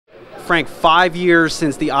Frank, 5 years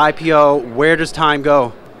since the IPO. Where does time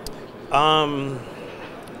go? I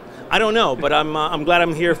don't know, but I'm glad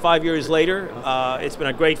I'm here 5 years later. It's been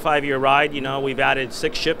a great 5-year ride. You know, we've added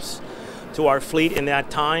 6 ships to our fleet in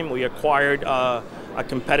that time. We acquired a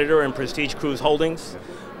competitor in Prestige Cruise Holdings.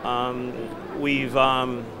 We've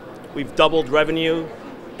doubled revenue,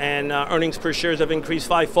 and earnings per shares have increased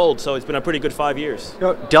 5-fold, so it's been a pretty good 5 years. You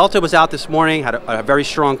know, Delta was out this morning, had a very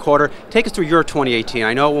strong quarter. Take us through your 2018.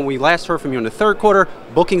 I know when we last heard from you in the third quarter,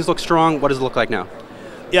 bookings look strong. What does it look like now?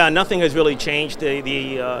 Yeah, nothing has really changed.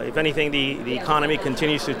 If anything, the economy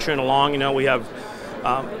continues to trend along. You know, we have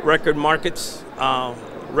record markets,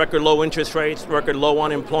 record low interest rates, record low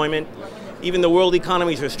unemployment. Even the world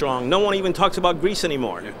economies are strong. No one even talks about Greece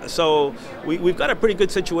anymore. So we've got a pretty good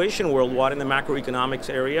situation worldwide in the macroeconomics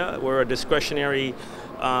area. We're a discretionary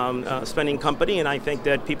spending company, and I think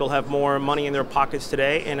that people have more money in their pockets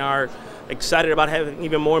today and are excited about having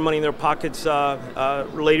even more money in their pockets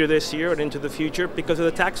later this year and into the future because of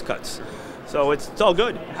the tax cuts. So it's all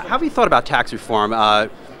good. How have you thought about tax reform in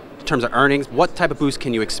terms of earnings? What type of boost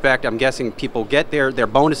can you expect? I'm guessing people get their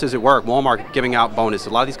bonuses at work. Walmart giving out bonuses.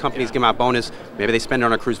 A lot of these companies give out bonus. Maybe they spend it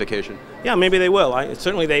on a cruise vacation. Yeah, maybe they will.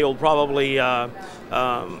 Certainly they will probably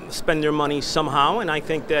spend their money somehow, and I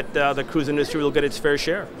think that the cruise industry will get its fair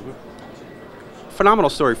share.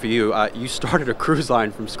 Phenomenal story for you. You started a cruise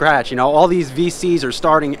line from scratch. You know, all these VCs are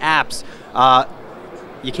starting apps.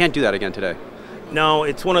 You can't do that again today. No,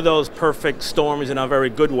 it's one of those perfect storms in a very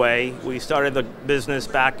good way. We started the business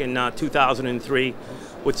back in 2003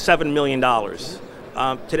 with $7 million.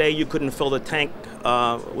 Today you couldn't fill the tank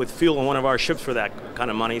with fuel on one of our ships for that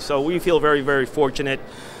kind of money. So we feel very, very fortunate.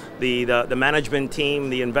 The management team,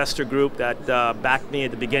 the investor group that backed me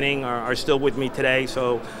at the beginning are still with me today.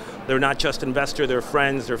 So they're not just investors, they're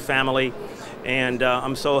friends, they're family. And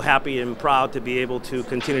I'm so happy and proud to be able to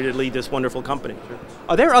continue to lead this wonderful company.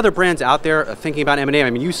 Are there other brands out there thinking about M&A? I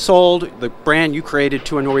mean, you sold the brand you created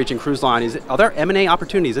to a Norwegian Cruise Line. Are there M&A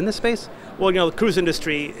opportunities in this space? Well, you know, the cruise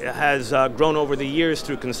industry has grown over the years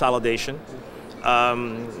through consolidation.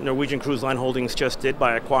 Norwegian Cruise Line Holdings just did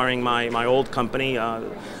by acquiring my old company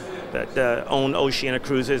that owned Oceania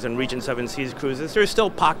Cruises and Regent Seven Seas Cruises. There's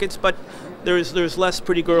still pockets, but there's less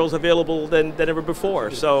pretty girls available than ever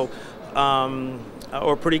before. So.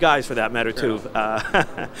 Or pretty guys for that matter too.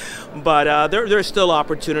 But there's still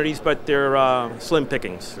opportunities, but they're slim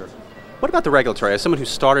pickings. Sure. What about the regulatory? As someone who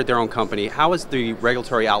started their own company, how is the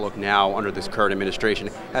regulatory outlook now under this current administration?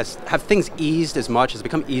 Have things eased as much? Has it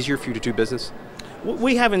become easier for you to do business?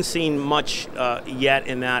 We haven't seen much yet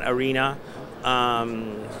in that arena.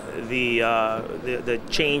 The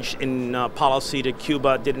change in policy to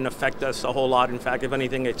Cuba didn't affect us a whole lot. In fact, if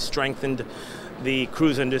anything, it strengthened the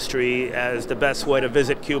cruise industry as the best way to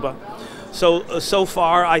visit Cuba. So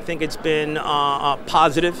far, I think it's been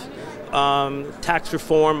positive. Tax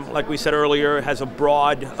reform, like we said earlier, has a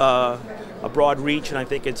broad reach, and I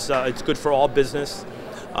think it's good for all business.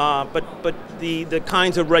 But the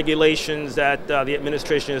kinds of regulations that the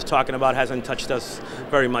administration is talking about hasn't touched us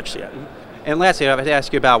very much yet. And lastly, I have to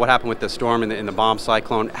ask you about what happened with the storm and the bomb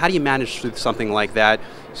cyclone. How do you manage through something like that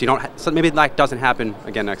so maybe that doesn't happen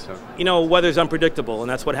again next time? You know, weather's unpredictable, and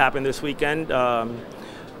that's what happened this weekend.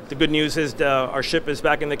 The good news is our ship is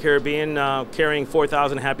back in the Caribbean carrying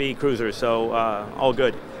 4,000 happy cruisers, so all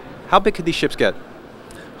good. How big could these ships get?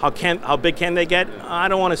 How big can they get? I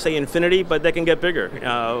don't want to say infinity, but they can get bigger.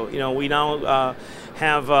 You know, we now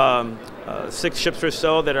have 6 ships or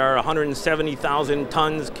so that are 170,000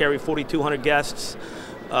 tons, carry 4,200 guests,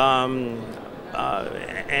 and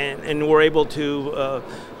we're able to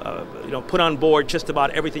put on board just about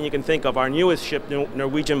everything you can think of. Our newest ship,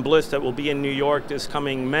 Norwegian Bliss, that will be in New York this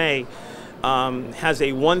coming May, has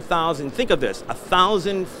a 1,000, think of this,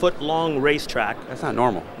 1,000-foot-long racetrack. That's not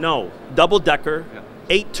normal. No, double-decker,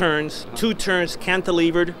 8 turns, 2 turns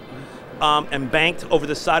cantilevered, and banked over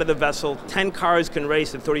the side of the vessel. 10 cars can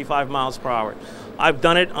race at 35 miles per hour. I've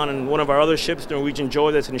done it on one of our other ships, Norwegian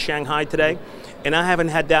Joy, that's in Shanghai today, and I haven't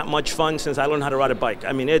had that much fun since I learned how to ride a bike.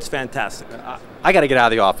 I mean, it's fantastic. I got to get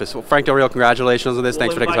out of the office. Well, Frank Del Rio, congratulations on this.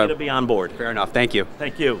 Thanks for taking time. To be on board. Fair enough. Thank you.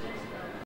 Thank you.